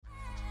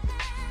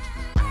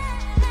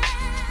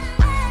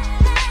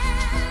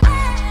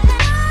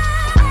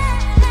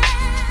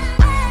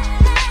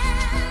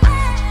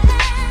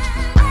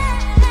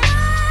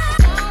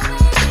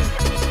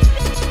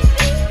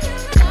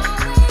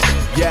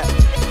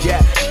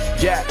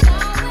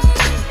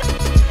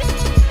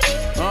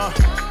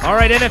All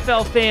right,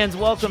 NFL fans,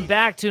 welcome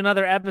back to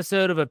another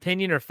episode of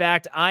Opinion or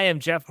Fact. I am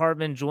Jeff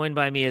Hartman. Joined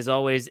by me, as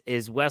always,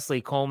 is Wesley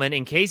Coleman.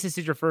 In case this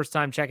is your first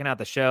time checking out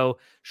the show,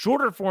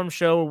 shorter form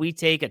show where we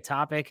take a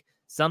topic,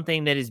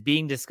 something that is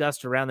being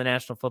discussed around the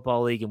National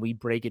Football League, and we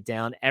break it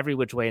down every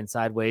which way and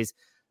sideways.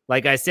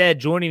 Like I said,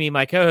 joining me,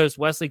 my co-host,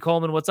 Wesley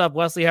Coleman. What's up,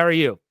 Wesley? How are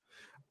you?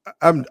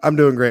 I'm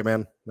doing great,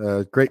 man.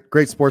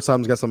 Great sports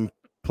times. Got some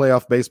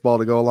playoff baseball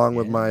to go along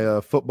with my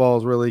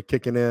football's really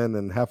kicking in,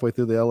 and halfway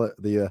through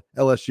the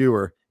LSU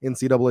or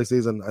NCAA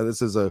season.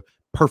 This is a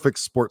perfect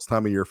sports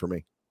time of year for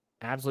me.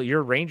 Absolutely.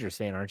 You're a Rangers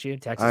fan, aren't you?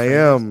 Texas I Rangers?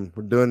 am.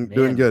 We're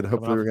doing good.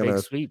 Hopefully we're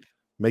going to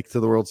make it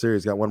to the World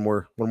Series. Got one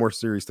more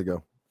series to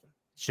go.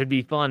 Should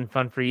be fun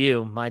for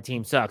you. My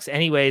team sucks.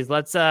 Anyways,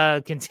 let's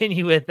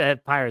continue with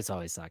that. Pirates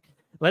always suck.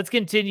 Let's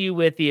continue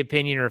with the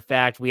opinion or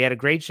fact. We had a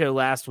great show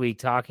last week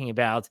talking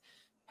about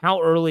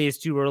how early is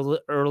too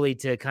early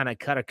to kind of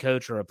cut a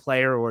coach or a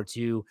player, or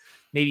to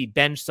maybe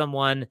bench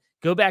someone.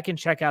 Go back and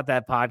check out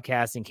that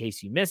podcast in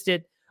case you missed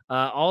it.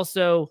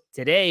 Also,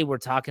 today we're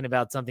talking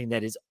about something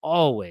that is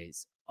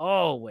always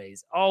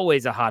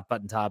a hot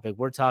button topic.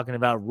 We're talking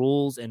about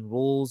rules and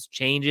rules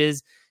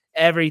changes,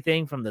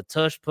 everything from the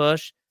tush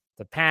push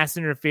to pass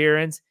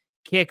interference,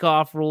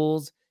 kickoff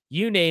rules,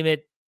 you name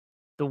it.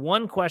 The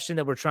one question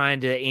that we're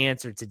trying to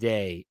answer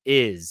today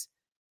is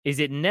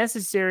it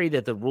necessary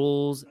that the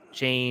rules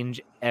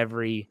change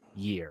every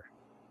year?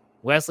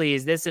 Wesley,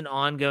 is this an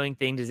ongoing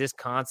thing? Does this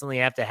constantly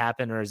have to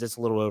happen, or is this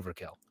a little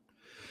overkill?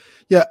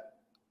 Yeah,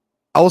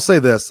 I will say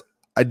this.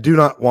 I do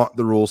not want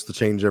the rules to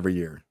change every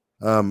year.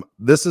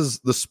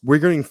 We're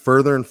getting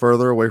further and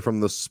further away from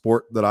the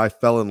sport that I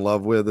fell in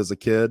love with as a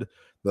kid,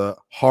 the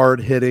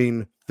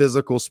hard-hitting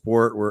physical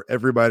sport where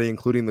everybody,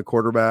 including the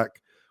quarterback,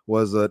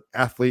 was an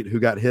athlete who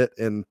got hit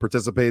and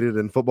participated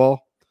in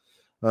football.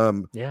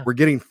 We're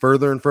getting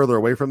further and further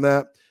away from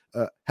that.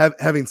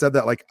 Having said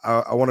that,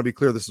 I want to be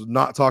clear, this is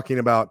not talking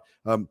about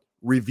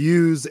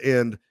reviews,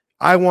 and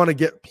I want to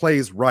get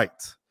plays right.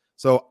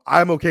 So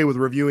I'm okay with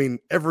reviewing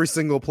every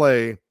single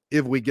play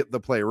if we get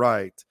the play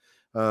right.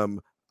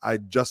 I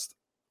just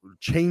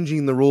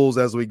changing the rules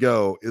as we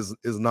go is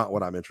not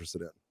what I'm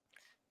interested in.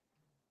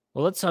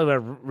 Well, let's talk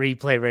about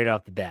replay right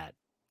off the bat.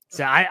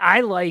 So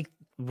I like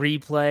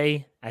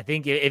replay. I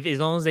think if as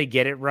long as they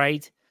get it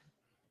right,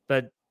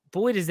 but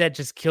boy, does that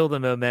just kill the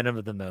momentum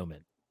of the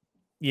moment.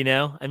 You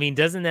know, I mean,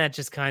 doesn't that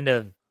just kind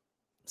of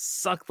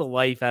suck the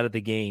life out of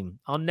the game?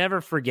 I'll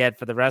never forget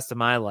for the rest of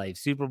my life,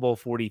 Super Bowl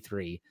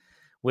 43,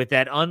 with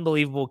that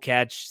unbelievable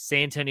catch,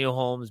 Santonio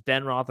Holmes,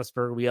 Ben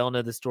Roethlisberger. We all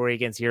know the story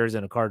against the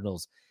Arizona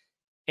Cardinals.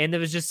 And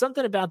there was just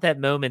something about that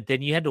moment.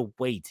 Then you had to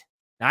wait.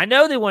 Now, I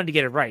know they wanted to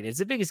get it right. It's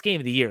the biggest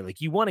game of the year. Like,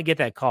 you want to get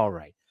that call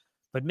right.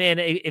 But man,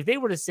 if they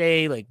were to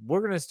say, like,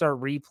 we're going to start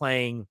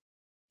replaying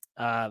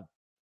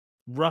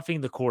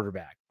roughing the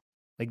quarterback,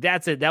 like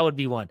that's it. That would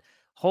be one.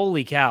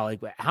 Holy cow.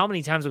 Like, how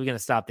many times are we going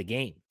to stop the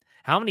game?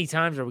 How many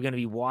times are we going to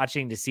be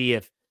watching to see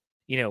if,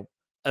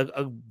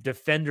 a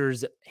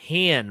defender's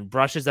hand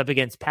brushes up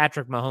against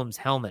Patrick Mahomes'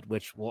 helmet,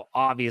 which will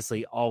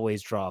obviously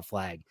always draw a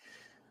flag?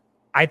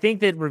 I think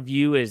that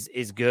review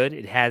is good.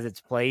 It has its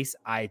place.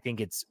 I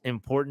think it's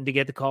important to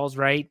get the calls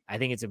right. I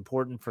think it's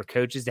important for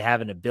coaches to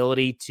have an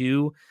ability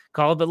to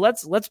call. But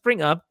let's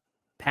bring up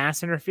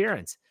pass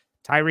interference.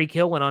 Tyreek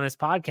Hill went on his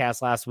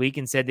podcast last week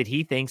and said that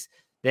he thinks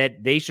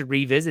that they should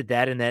revisit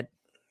that and that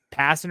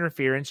pass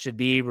interference should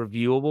be a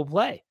reviewable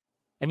play.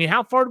 I mean,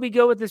 how far do we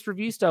go with this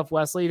review stuff,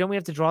 Wesley? Don't we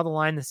have to draw the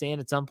line in the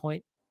sand at some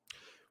point?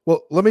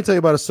 Well, let me tell you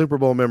about a Super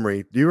Bowl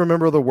memory. Do you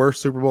remember the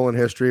worst Super Bowl in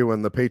history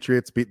when the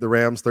Patriots beat the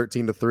Rams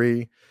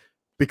 13-3?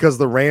 Because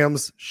the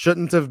Rams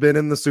shouldn't have been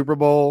in the Super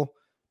Bowl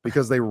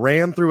because they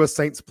ran through a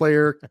Saints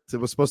player that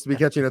was supposed to be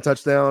catching a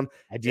touchdown.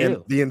 I do.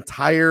 And the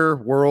entire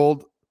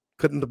world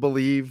couldn't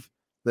believe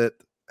that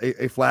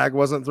a flag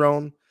wasn't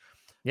thrown.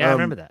 Yeah, I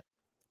remember that.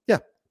 Yeah,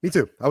 me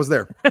too. I was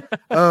there.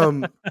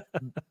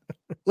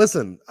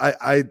 Listen,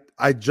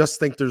 I just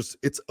think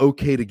it's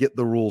okay to get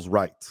the rules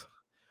right.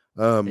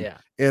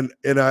 And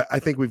I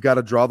think we've got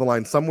to draw the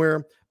line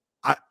somewhere.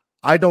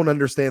 I don't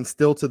understand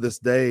still to this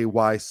day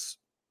why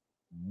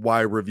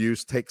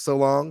reviews take so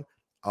long.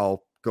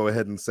 I'll go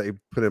ahead and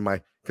put in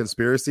my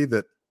conspiracy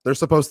that they're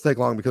supposed to take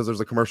long because there's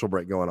a commercial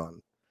break going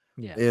on.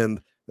 Yeah. And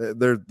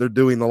they're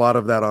doing a lot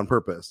of that on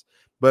purpose.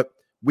 But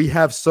we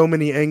have so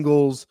many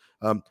angles.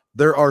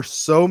 There's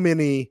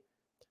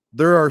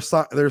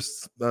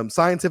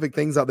scientific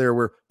things out there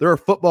where there are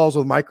footballs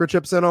with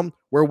microchips in them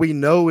where we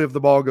know if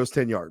the ball goes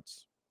 10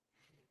 yards.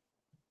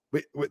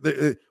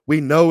 We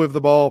know if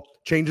the ball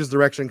changes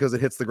direction because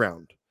it hits the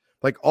ground.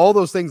 Like all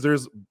those things,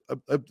 there's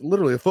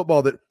literally a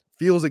football that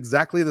feels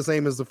exactly the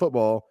same as the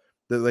football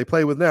that they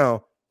play with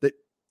now that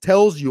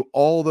tells you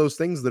all those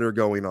things that are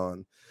going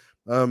on.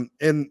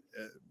 And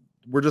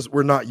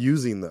we're not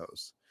using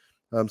those.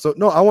 So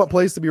no, I want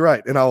plays to be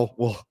right. And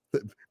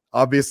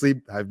obviously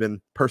I've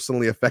been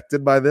personally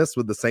affected by this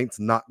with the Saints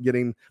not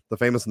getting the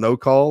famous no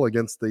call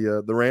against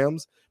the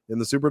Rams in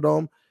the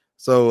Superdome.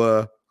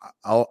 So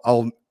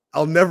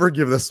I'll never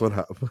give this one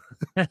up.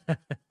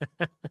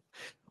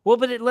 Well,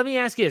 but let me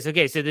ask you this.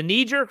 Okay, so the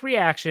knee-jerk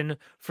reaction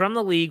from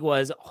the league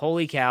was,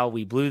 holy cow,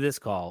 we blew this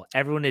call.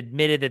 Everyone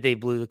admitted that they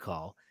blew the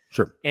call.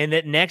 Sure. And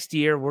that next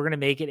year we're going to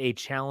make it a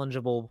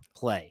challengeable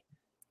play.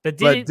 But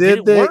But did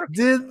it work?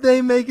 Did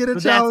they make it a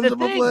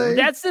challengeable play?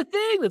 That's the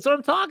thing. That's what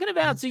I'm talking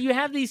about. So you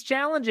have these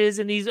challenges,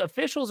 and these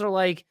officials are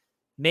like,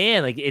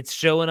 man, like it's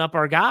showing up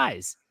our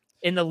guys.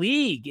 And the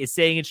league is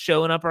saying it's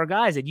showing up our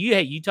guys. And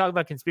you talk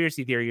about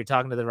conspiracy theory, you're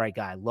talking to the right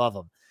guy. Love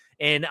them.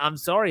 And I'm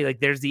sorry, like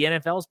there's the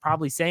NFL's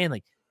probably saying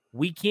like,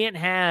 we can't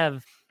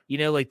have,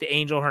 like the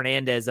Angel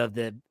Hernandez of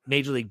the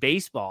Major League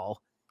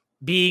Baseball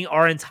being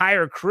our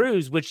entire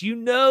crews, which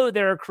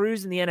there are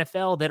crews in the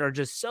NFL that are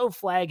just so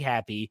flag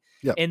happy.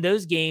 Yep. And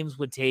those games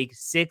would take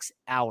 6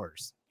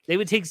 hours. They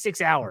would take 6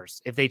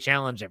 hours if they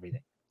challenge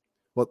everything.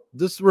 Well,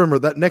 just remember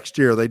that next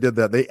year they did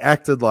that. They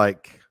acted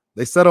like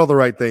they said all the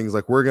right things,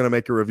 like we're going to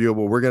make it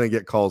reviewable. We're going to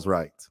get calls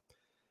right.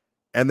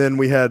 And then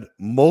we had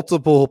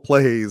multiple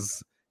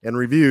plays and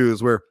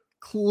reviews where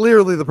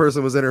clearly the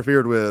person was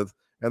interfered with,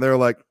 and they're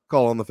like,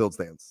 call on the field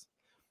stance.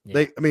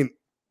 Yeah.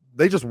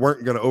 They just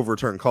weren't going to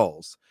overturn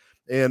calls.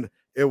 And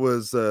it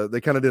was,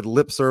 they kind of did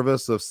lip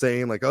service of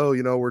saying like, oh,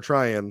 we're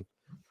trying,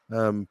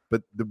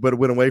 but it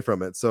went away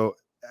from it. So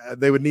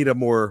they would need a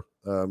more,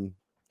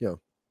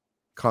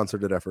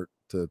 concerted effort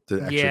to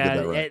actually get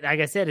that right. Like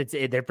I said,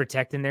 they're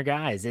protecting their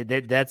guys.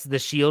 That's the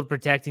shield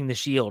protecting the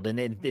shield.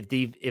 And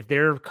if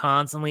they're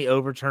constantly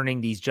overturning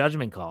these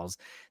judgment calls,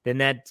 then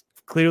that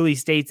clearly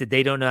states that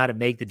they don't know how to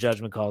make the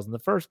judgment calls in the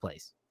first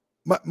place.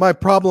 My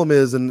problem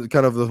is, and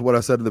kind of what I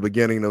said at the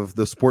beginning of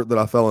the sport that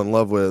I fell in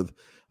love with,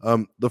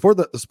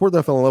 the sport that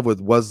I fell in love with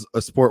was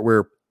a sport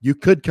where you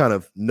could kind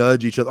of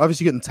nudge each other.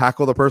 Obviously, you couldn't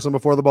tackle the person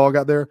before the ball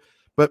got there,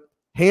 but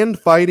hand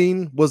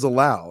fighting was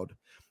allowed.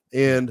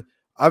 And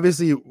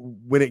obviously,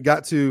 when it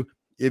got to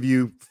if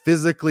you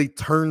physically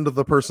turned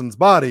the person's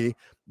body,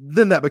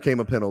 then that became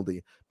a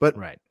penalty. But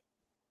right.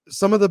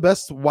 Some of the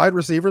best wide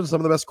receivers, some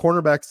of the best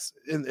cornerbacks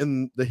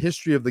in the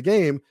history of the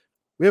game,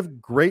 we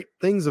have great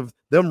things of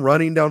them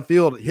running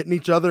downfield, hitting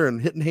each other and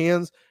hitting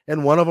hands,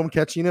 and one of them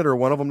catching it or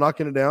one of them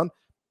knocking it down.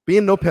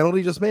 Being no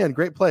penalty, just, man,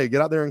 great play.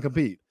 Get out there and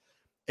compete.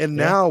 And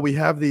now we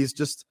have these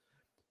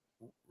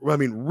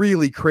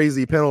really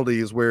crazy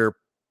penalties where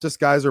just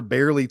guys are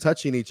barely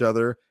touching each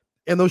other,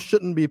 and those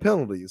shouldn't be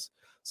penalties.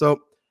 So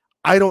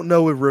I don't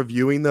know if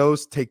reviewing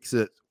those takes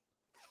it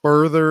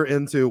further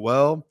into,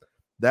 well,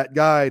 that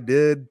guy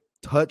did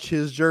touch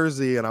his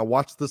jersey and I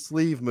watched the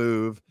sleeve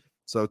move,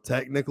 so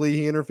technically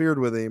he interfered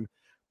with him.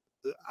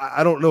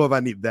 I don't know if I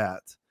need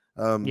that.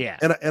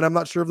 And I'm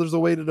not sure if there's a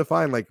way to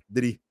define, like,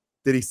 did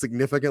he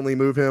significantly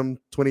move him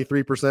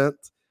 23%?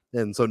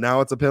 And so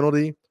now it's a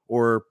penalty,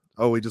 or,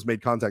 oh, he just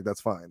made contact.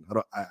 That's fine.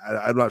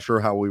 I'm not sure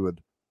how we would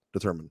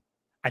determine.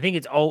 I think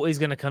it's always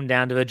going to come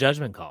down to a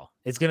judgment call.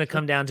 It's going to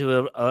come down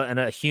to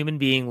a human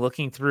being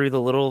looking through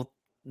the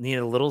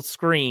little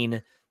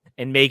screen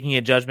and making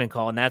a judgment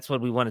call. And that's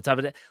what we want to talk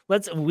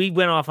about. We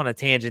went off on a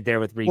tangent there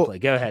with replay. Well,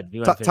 go ahead.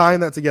 Tying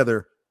that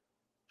together.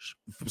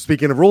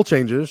 Speaking of rule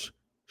changes,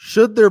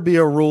 should there be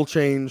a rule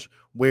change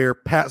where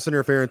pass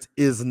interference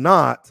is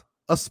not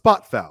a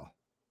spot foul?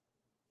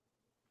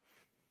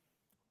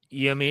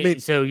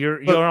 So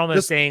you're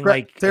almost saying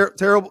like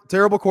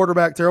terrible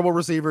quarterback, terrible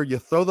receiver. You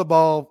throw the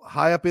ball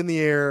high up in the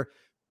air.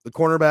 The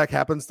cornerback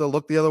happens to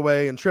look the other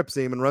way and trips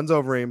him and runs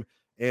over him,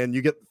 and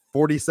you get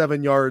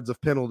 47 yards of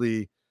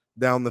penalty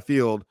down the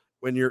field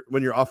when your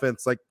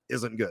offense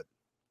isn't good.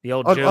 The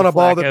old on a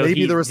ball that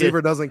maybe the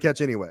receiver doesn't catch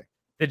anyway.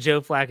 The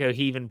Joe Flacco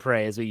heave and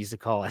pray, as we used to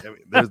call it.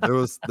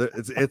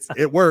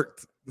 It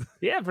worked.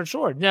 Yeah, for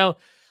sure. No.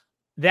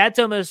 That's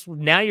almost,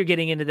 now you're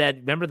getting into that.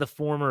 Remember the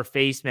former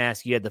face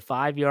mask? You had the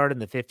 5-yard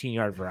and the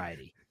 15-yard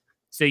variety.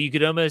 So you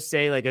could almost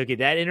say like, okay,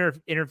 that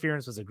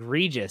interference was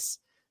egregious,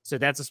 so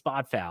that's a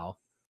spot foul,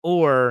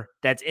 or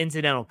that's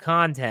incidental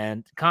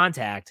contact,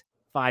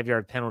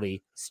 5-yard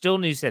penalty, still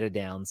new set of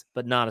downs,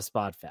 but not a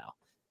spot foul.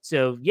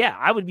 So yeah,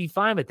 I would be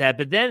fine with that.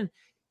 But then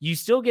you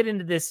still get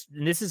into this,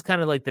 and this is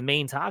kind of like the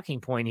main talking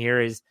point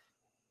here is,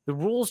 the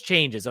rules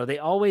changes, are they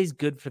always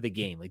good for the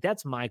game? Like,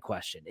 that's my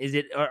question.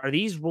 Are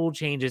these rule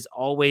changes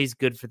always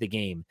good for the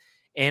game?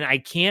 And I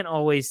can't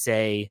always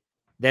say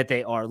that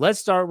they are. Let's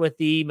start with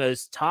the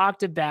most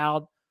talked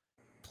about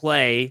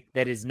play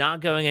that is not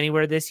going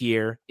anywhere this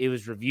year. It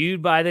was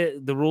reviewed by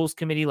the rules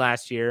committee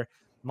last year.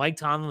 Mike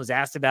Tomlin was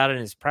asked about it in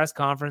his press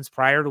conference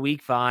prior to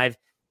week 5.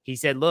 He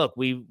said, look,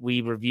 we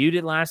reviewed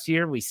it last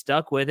year. We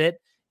stuck with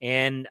it,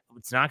 and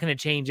it's not going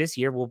to change this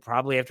year. We'll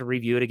probably have to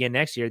review it again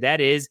next year.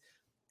 That is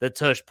the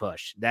tush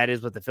push. That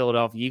is what the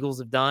Philadelphia Eagles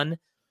have done.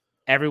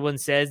 Everyone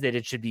says that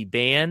it should be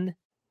banned.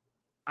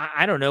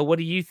 I don't know. What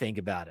do you think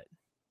about it?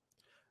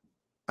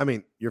 I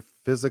mean, you're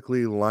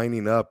physically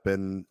lining up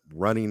and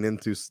running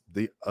into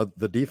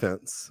the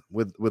defense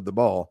with the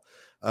ball.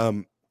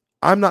 I'm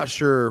not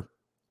sure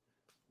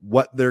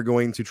what they're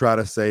going to try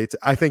to say.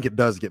 I think it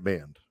does get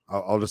banned.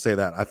 I'll just say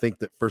that. I think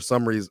that for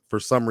some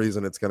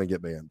reason it's going to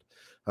get banned.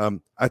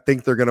 I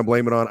think they're going to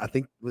blame it on,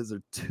 was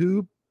there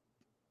 2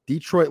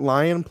 Detroit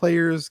Lion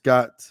players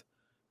got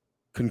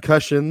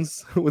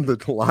concussions when the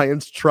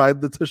Lions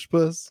tried the tush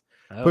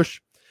push.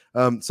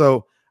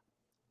 So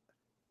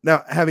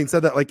now, having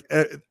said that, like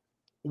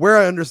where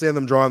I understand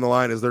them drawing the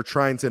line is they're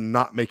trying to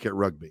not make it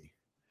rugby.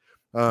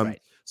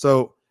 Right.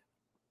 So,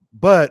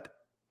 but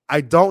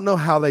I don't know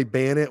how they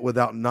ban it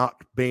without not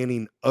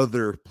banning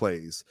other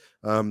plays.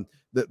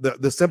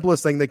 The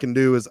simplest thing they can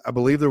do is, I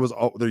believe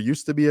there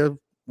used to be a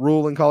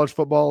rule in college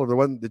football, or the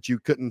one that you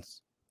couldn't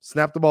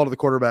snap the ball to the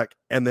quarterback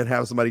and then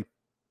have somebody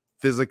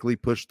physically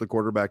push the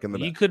quarterback in the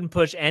back. You couldn't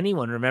push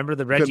anyone. Remember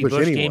the Reggie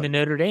Bush game in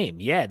Notre Dame?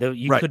 Yeah,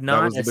 you could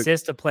not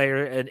assist a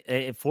player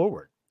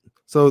forward.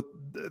 So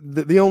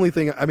the only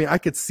thing, I mean, I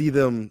could see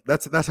them.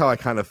 That's how I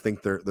kind of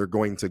think they're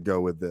going to go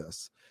with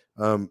this.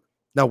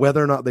 Now,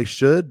 whether or not they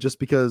should, just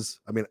because,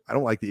 I mean, I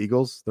don't like the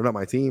Eagles. They're not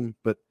my team,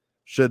 but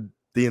should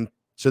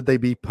they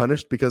be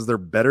punished because they're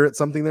better at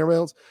something than everybody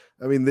else?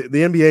 I mean, the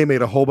NBA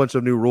made a whole bunch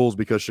of new rules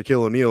because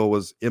Shaquille O'Neal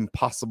was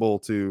impossible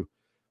to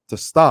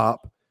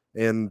stop,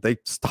 and they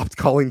stopped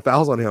calling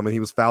fouls on him, and he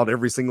was fouled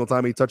every single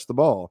time he touched the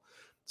ball.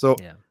 So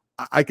yeah.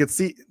 I could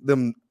see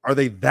them. Are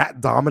they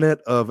that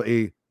dominant of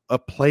a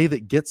play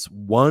that gets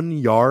 1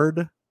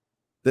 yard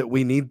that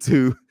we need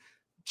to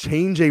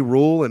change a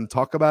rule and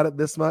talk about it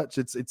this much?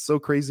 It's so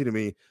crazy to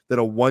me that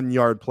a 1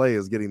 yard play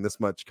is getting this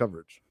much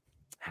coverage.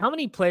 How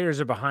many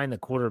players are behind the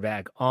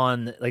quarterback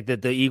on like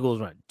the Eagles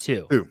run?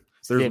 Two.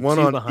 So there's one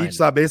on each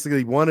side,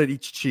 basically one at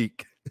each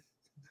cheek.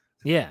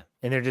 Yeah.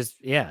 And they're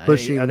just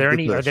pushing. Are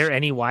there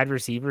any wide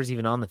receivers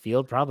even on the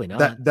field? Probably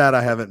not. That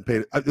I haven't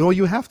paid. Well,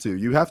 you have to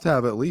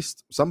have at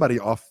least somebody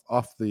off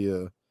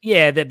the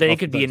yeah, that it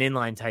could be an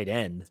inline tight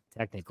end,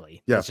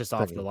 technically. Yeah, it's just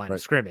off the line of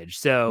scrimmage.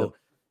 So,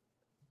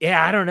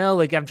 yeah, I don't know.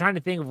 Like, I'm trying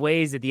to think of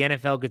ways that the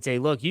NFL could say,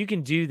 look, you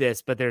can do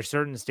this, but there's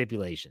certain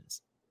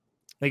stipulations.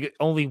 Like,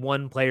 only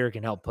one player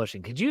can help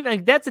pushing. Could you?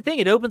 Like, that's the thing.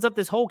 It opens up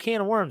this whole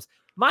can of worms.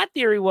 My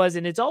theory was,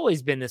 and it's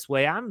always been this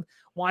way, I'm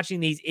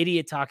watching these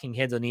idiot talking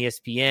heads on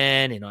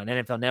ESPN and on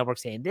NFL Network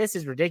saying, this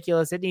is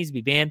ridiculous. It needs to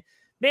be banned.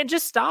 Man,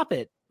 just stop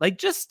it. Like,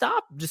 just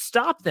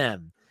stop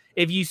them.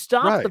 If you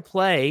stop the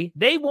play,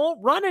 they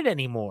won't run it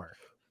anymore.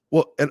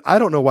 Well, and I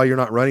don't know why you're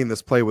not running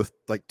this play with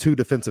like 2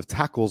 defensive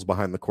tackles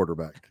behind the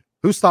quarterback.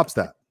 Who stops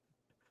that?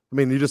 I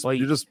mean, you just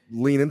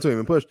lean into him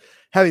and push.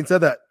 Having said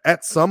that,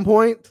 at some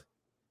point,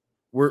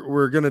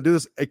 we're going to do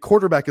this. A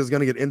quarterback is going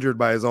to get injured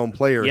by his own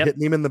player,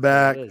 hitting him in the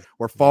back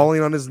or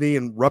falling on his knee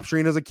and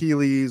rupturing his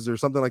Achilles or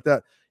something like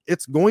that.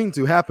 It's going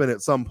to happen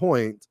at some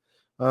point.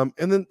 And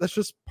then that's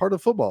just part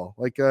of football.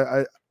 Like,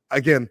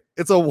 again,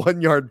 it's a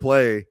 1 yard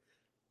play.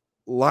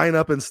 Line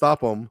up and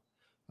stop them.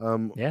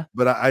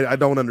 But I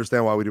don't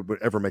understand why we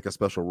would ever make a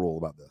special rule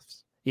about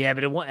this. Yeah,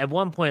 but at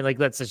one point, like,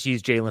 let's just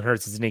use Jalen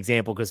Hurts as an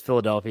example, because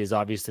Philadelphia is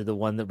obviously the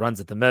one that runs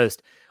it the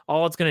most.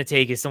 All it's going to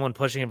take is someone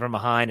pushing him from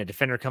behind, a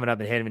defender coming up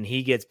and hit him, and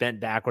he gets bent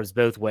backwards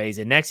both ways.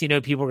 And next,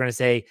 people are going to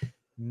say,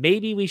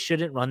 maybe we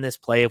shouldn't run this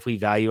play if we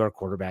value our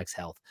quarterback's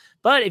health.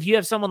 But if you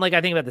have someone like,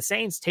 I think about the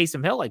Saints,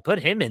 Taysom Hill, like, put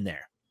him in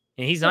there.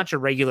 And he's not your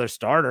regular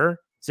starter.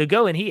 So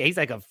go, and he's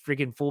like a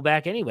freaking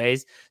fullback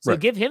anyways. So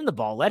give him the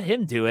ball. Let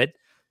him do it.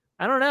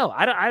 I don't know.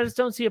 I just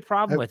don't see a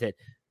problem with it.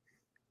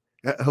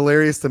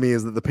 Hilarious to me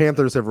is that the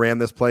Panthers have ran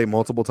this play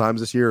multiple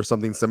times this year or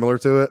something similar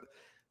to it.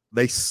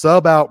 They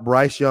sub out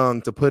Bryce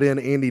Young to put in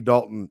Andy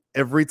Dalton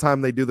every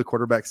time they do the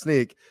quarterback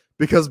sneak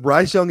because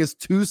Bryce Young is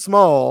too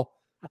small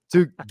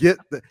to get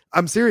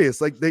I'm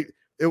serious. Like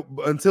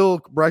until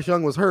Bryce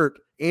Young was hurt,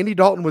 Andy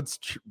Dalton would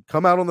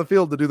come out on the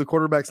field to do the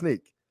quarterback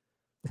sneak.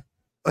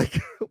 Like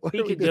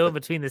he could go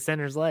between the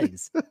center's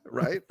legs,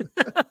 right?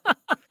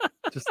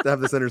 Just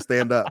have the center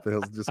stand up and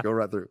he'll just go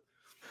right through.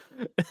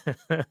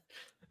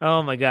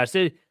 Oh my gosh.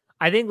 So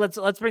I think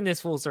let's bring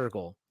this full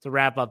circle to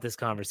wrap up this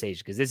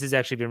conversation, because this has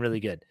actually been really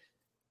good.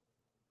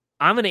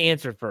 I'm going to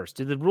answer first.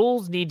 Do the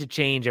rules need to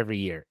change every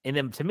year? And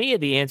then to me,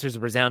 the answer is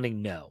a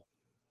resounding no.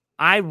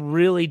 I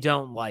really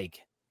don't like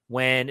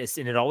when,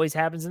 and it always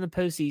happens in the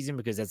postseason,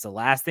 because that's the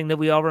last thing that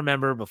we all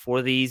remember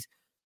before the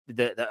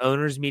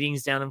owners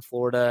meetings down in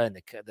Florida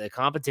and the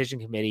competition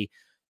committee.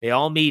 They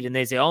all meet and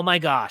they say, oh my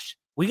gosh,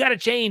 we got to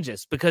change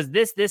this because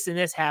this, and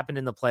this happened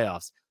in the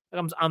playoffs.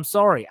 I'm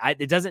sorry.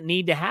 It doesn't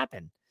need to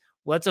happen.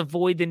 Let's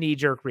avoid the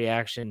knee-jerk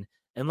reaction.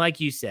 And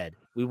like you said,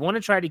 we want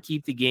to try to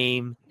keep the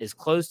game as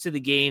close to the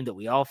game that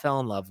we all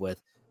fell in love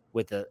with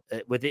a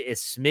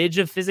smidge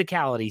of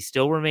physicality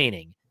still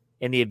remaining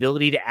and the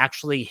ability to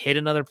actually hit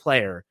another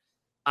player.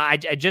 I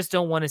just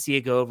don't want to see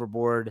it go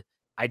overboard.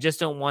 I just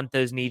don't want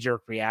those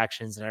knee-jerk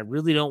reactions, and I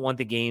really don't want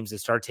the games to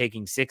start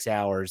taking 6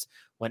 hours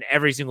when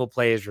every single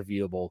play is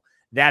reviewable.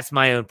 That's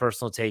my own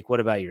personal take.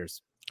 What about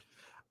yours?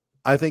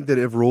 I think that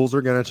if rules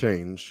are going to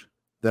change,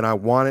 then I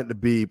want it to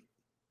be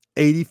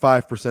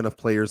 85% of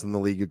players in the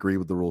league agree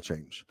with the rule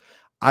change.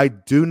 I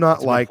do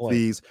not like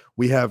these.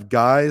 We have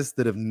guys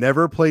that have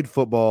never played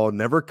football,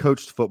 never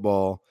coached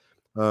football,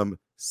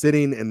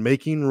 sitting and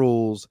making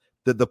rules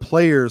that the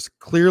players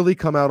clearly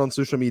come out on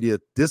social media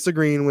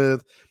disagreeing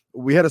with.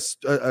 We had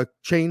a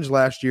change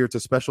last year to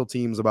special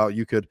teams about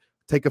you could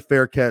take a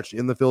fair catch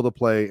in the field of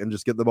play and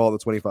just get the ball to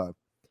 25.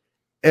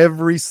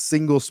 Every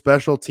single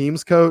special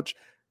teams coach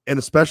and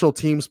a special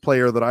teams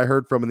player that I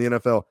heard from in the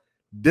NFL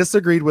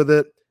disagreed with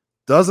it,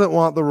 doesn't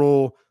want the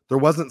rule. There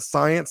wasn't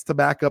science to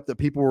back up that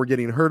people were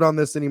getting hurt on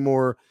this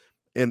anymore.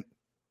 And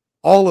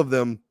all of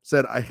them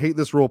said, I hate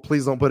this rule.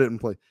 Please don't put it in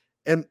play.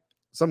 And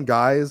some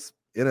guys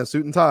in a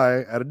suit and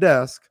tie at a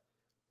desk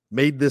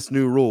made this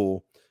new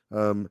rule.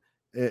 And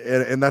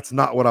that's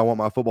not what I want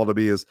my football to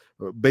be, is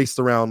based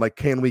around like,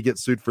 can we get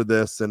sued for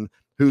this? And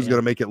who's going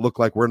to make it look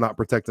like we're not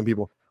protecting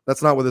people?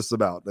 That's not what this is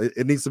about.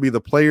 It needs to be the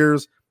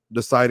players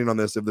deciding on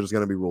this if there's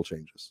going to be rule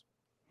changes.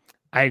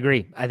 I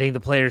agree. I think the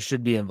players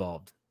should be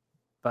involved.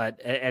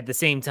 But at the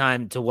same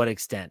time, to what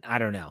extent? I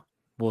don't know.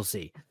 We'll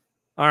see.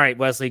 All right,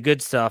 Wesley,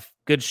 good stuff.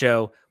 Good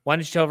show. Why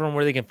don't you tell everyone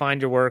where they can find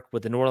your work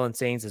with the New Orleans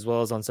Saints as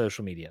well as on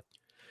social media?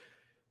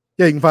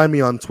 Yeah, you can find me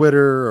on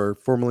Twitter, or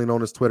formerly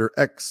known as Twitter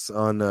X,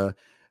 on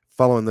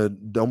following the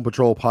Dome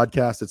Patrol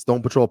podcast. It's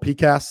Dome Patrol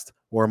PCast,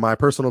 or my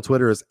personal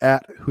Twitter is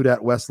at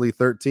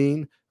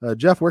HoodatWesley13.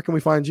 Jeff, where can we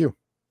find you?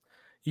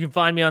 You can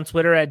find me on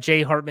Twitter at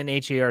jhartman,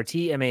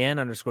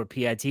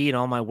 HARTMAN_PIT, and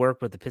all my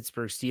work with the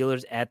Pittsburgh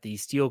Steelers at the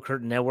Steel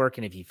Curtain Network.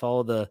 And if you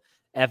follow the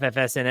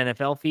FFSN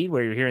NFL feed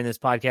where you're hearing this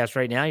podcast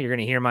right now, you're going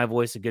to hear my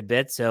voice a good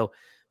bit. So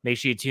make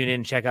sure you tune in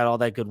and check out all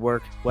that good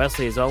work.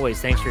 Wesley, as always,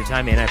 thanks for your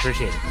time, man. I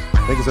appreciate it.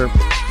 Thank you, sir.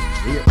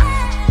 See ya.